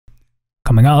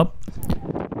Coming up,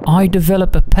 I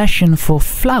develop a passion for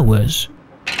flowers.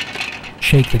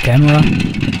 Shake the camera,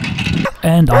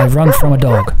 and I run from a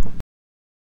dog.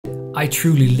 I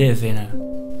truly live in a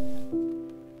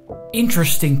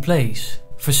interesting place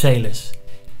for sailors.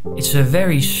 It's a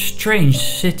very strange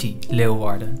city,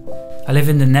 Leeuwarden. I live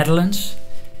in the Netherlands,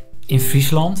 in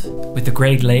Friesland, with the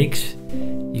Great Lakes.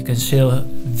 You can sail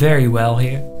very well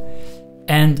here.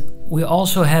 And we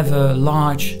also have a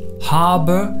large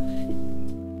harbor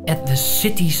at the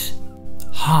city's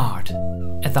heart,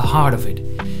 at the heart of it.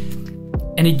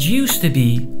 And it used to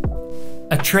be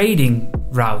a trading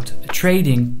route, a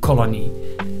trading colony.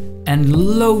 And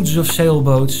loads of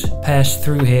sailboats passed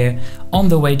through here on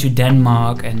the way to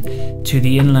Denmark and to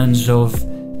the inlands of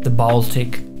the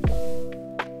Baltic.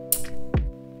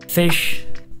 Fish,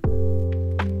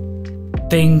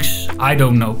 things, I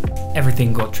don't know,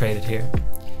 everything got traded here.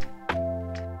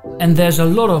 And there's a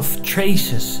lot of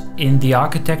traces in the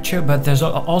architecture, but there's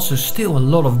also still a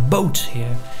lot of boats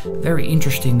here. Very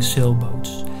interesting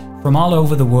sailboats. From all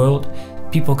over the world,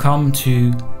 people come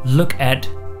to look at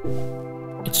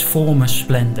its former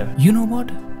splendor. You know what?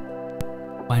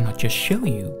 Why not just show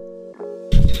you?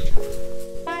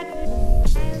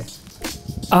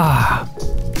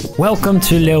 Welcome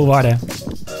to Leeuwarden.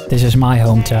 This is my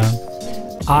hometown.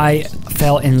 I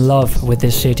fell in love with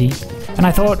this city and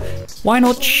I thought, why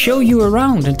not show you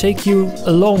around and take you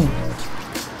along?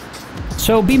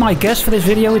 So be my guest for this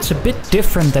video. It's a bit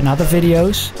different than other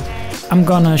videos. I'm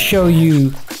gonna show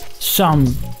you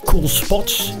some cool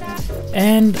spots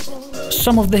and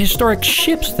some of the historic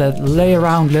ships that lay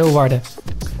around Leeuwarden,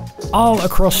 all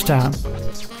across town.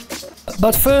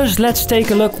 But first, let's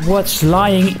take a look what's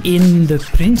lying in the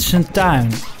Prinsentuin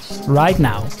right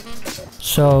now.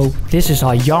 So this is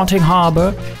our yachting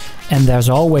harbor, and there's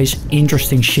always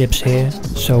interesting ships here,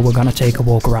 so we're gonna take a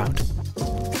walk around.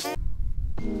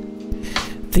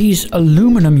 These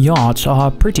aluminum yachts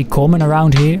are pretty common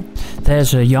around here.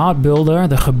 There's a yacht builder,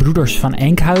 the Gebroeders van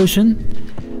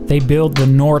Enkhuizen. They built the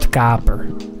Noordkaper,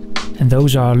 and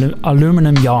those are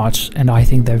aluminum yachts, and I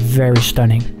think they're very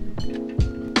stunning.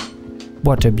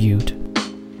 What a beaut.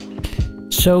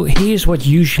 So here's what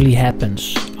usually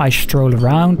happens. I stroll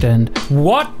around and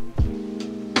what?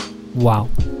 Wow.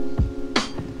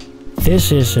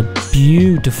 This is a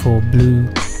beautiful blue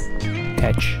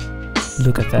catch.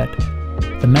 Look at that.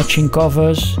 The matching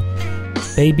covers,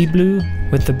 baby blue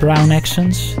with the brown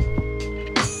accents.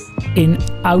 In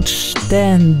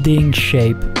outstanding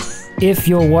shape. If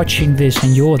you're watching this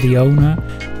and you're the owner,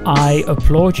 I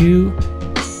applaud you.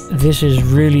 This is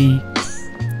really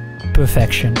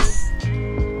perfection.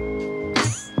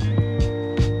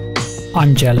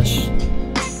 I'm jealous.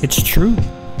 It's true.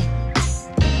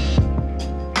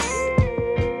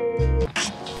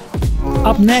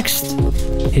 Up next,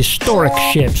 historic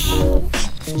ships.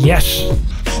 Yes!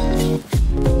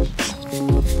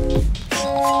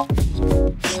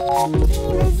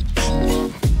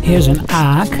 Here's an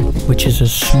aak, which is a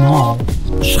small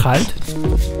schuit.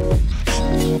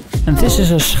 And this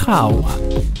is a schouw.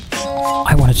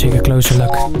 I want to take a closer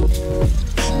look.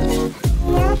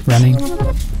 Running.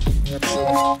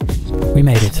 We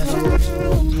made it.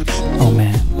 Oh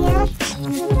man.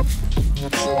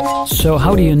 So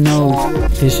how do you know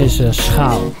this is a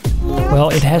schouw? Well,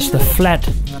 it has the flat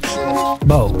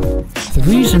bow. The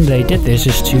reason they did this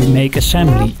is to make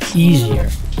assembly easier.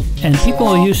 And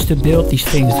people used to build these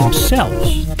things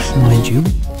themselves, mind you.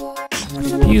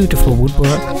 Beautiful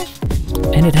woodwork.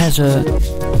 And it has a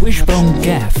wishbone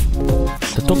gaff.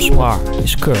 The top spar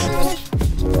is curved.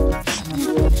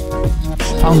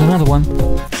 Found another one.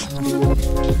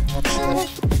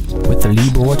 With the lee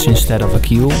boards instead of a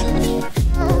keel.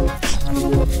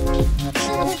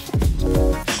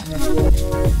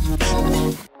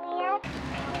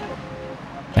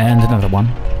 And another one.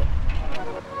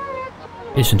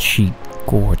 Isn't she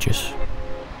gorgeous?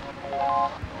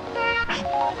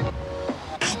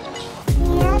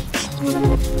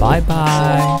 Bye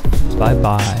bye. Bye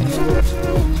bye.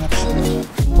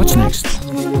 What's next?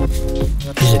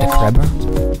 Is it a crabber?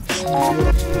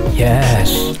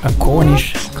 Yes, a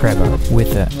Cornish crabber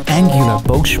with an angular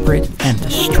bowsprit and a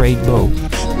straight bow.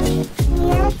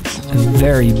 A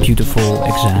very beautiful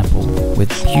example with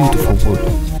beautiful wood.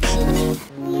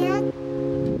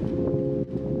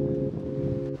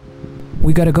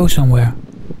 We gotta go somewhere.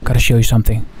 Gotta show you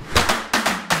something.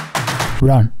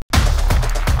 Run.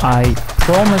 I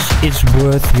promise it's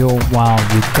worth your while.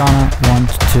 You're gonna want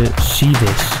to see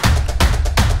this.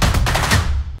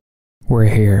 We're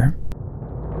here.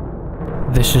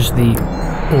 This is the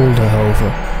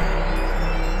Olderhoven.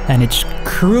 And it's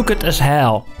crooked as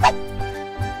hell.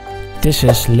 This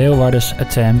is Leeuwarden's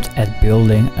attempt at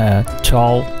building a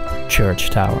tall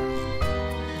church tower.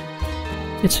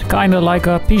 It's kinda like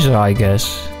a Pisa, I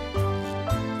guess.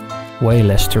 Way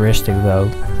less touristic though.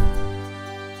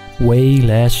 Way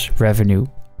less revenue.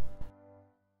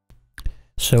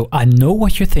 So I know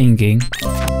what you're thinking.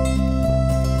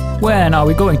 When are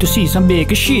we going to see some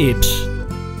bigger ships?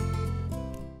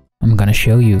 I'm gonna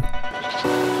show you.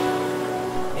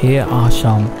 Here are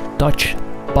some Dutch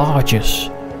barges.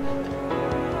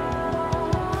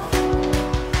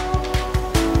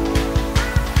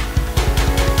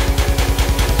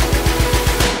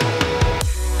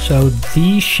 So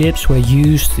these ships were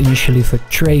used initially for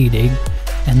trading,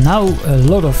 and now a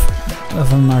lot of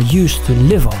them are used to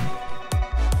live on.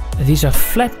 These are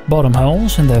flat bottom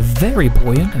hulls and they're very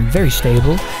buoyant and very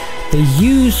stable. They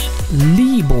use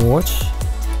lee boards,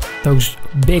 those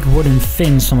big wooden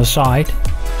fins on the side,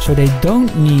 so they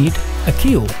don't need a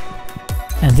keel.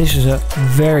 And this is a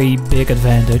very big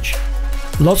advantage.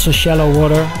 Lots of shallow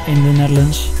water in the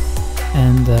Netherlands,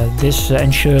 and this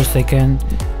ensures they can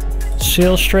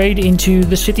sail straight into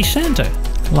the city center,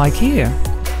 like here.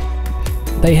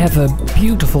 They have a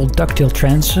beautiful ducktail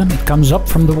transom. It comes up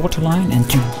from the waterline and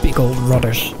two big old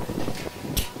rudders.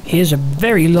 Here's a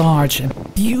very large and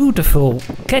beautiful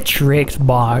catch-rigged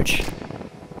barge.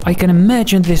 I can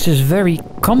imagine this is very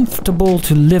comfortable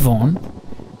to live on.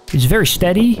 It's very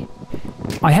steady.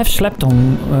 I have slept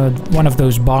on one of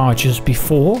those barges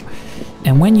before,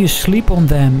 and when you sleep on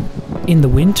them in the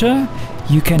winter,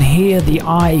 you can hear the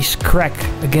ice crack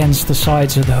against the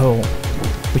sides of the hull,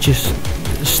 which is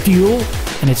steel,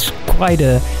 and it's quite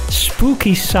a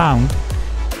spooky sound,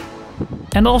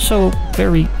 and also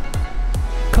very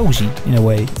cozy in a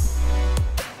way.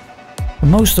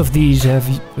 Most of these have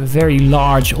very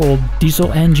large old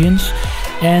diesel engines,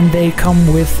 and they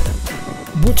come with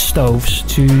wood stoves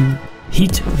to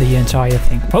heat the entire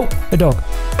thing. Oh, a dog!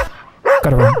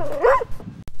 Gotta run.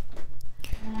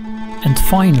 And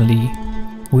finally,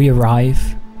 we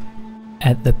arrive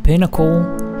at the pinnacle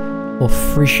of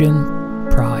Frisian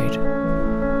pride.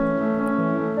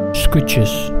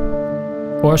 Schuitjes,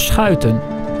 or schuiten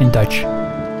in Dutch.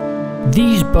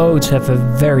 These boats have a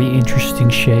very interesting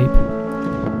shape.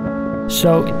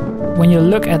 So when you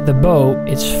look at the bow,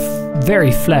 it's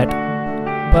very flat,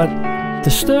 but the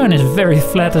stern is very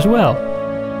flat as well.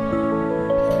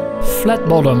 Flat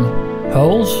bottom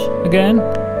hulls again,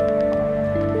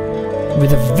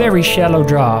 with a very shallow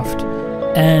draft,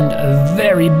 and a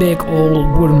very big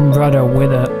old wooden rudder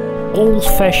with an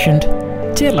old-fashioned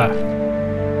tiller.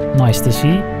 Nice to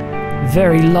see.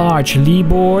 Very large lee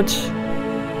boards.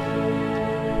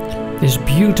 This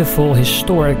beautiful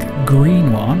historic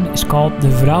green one is called the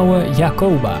Vrouwe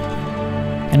Jacoba,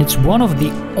 and it's one of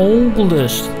the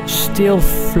oldest still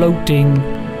floating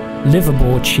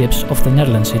liveaboard ships of the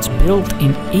Netherlands. It's built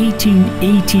in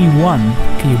 1881.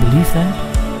 Can you believe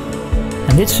that?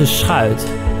 And it's a schuit,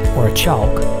 or a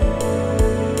chalk.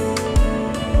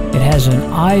 It has an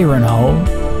iron hull,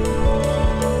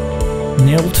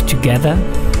 nailed together,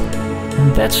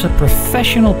 and that's a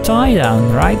professional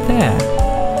tie-down right there.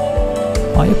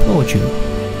 I applaud you.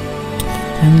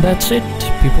 And that's it,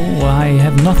 people. I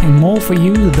have nothing more for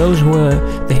you. Those were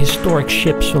the historic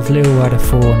ships of Leeuwarden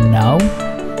for now.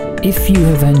 If you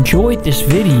have enjoyed this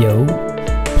video,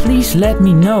 please let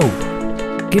me know.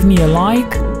 Give me a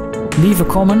like, leave a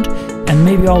comment, and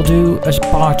maybe I'll do a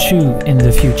part 2 in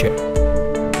the future.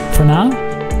 For now,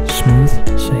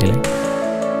 smooth sailing.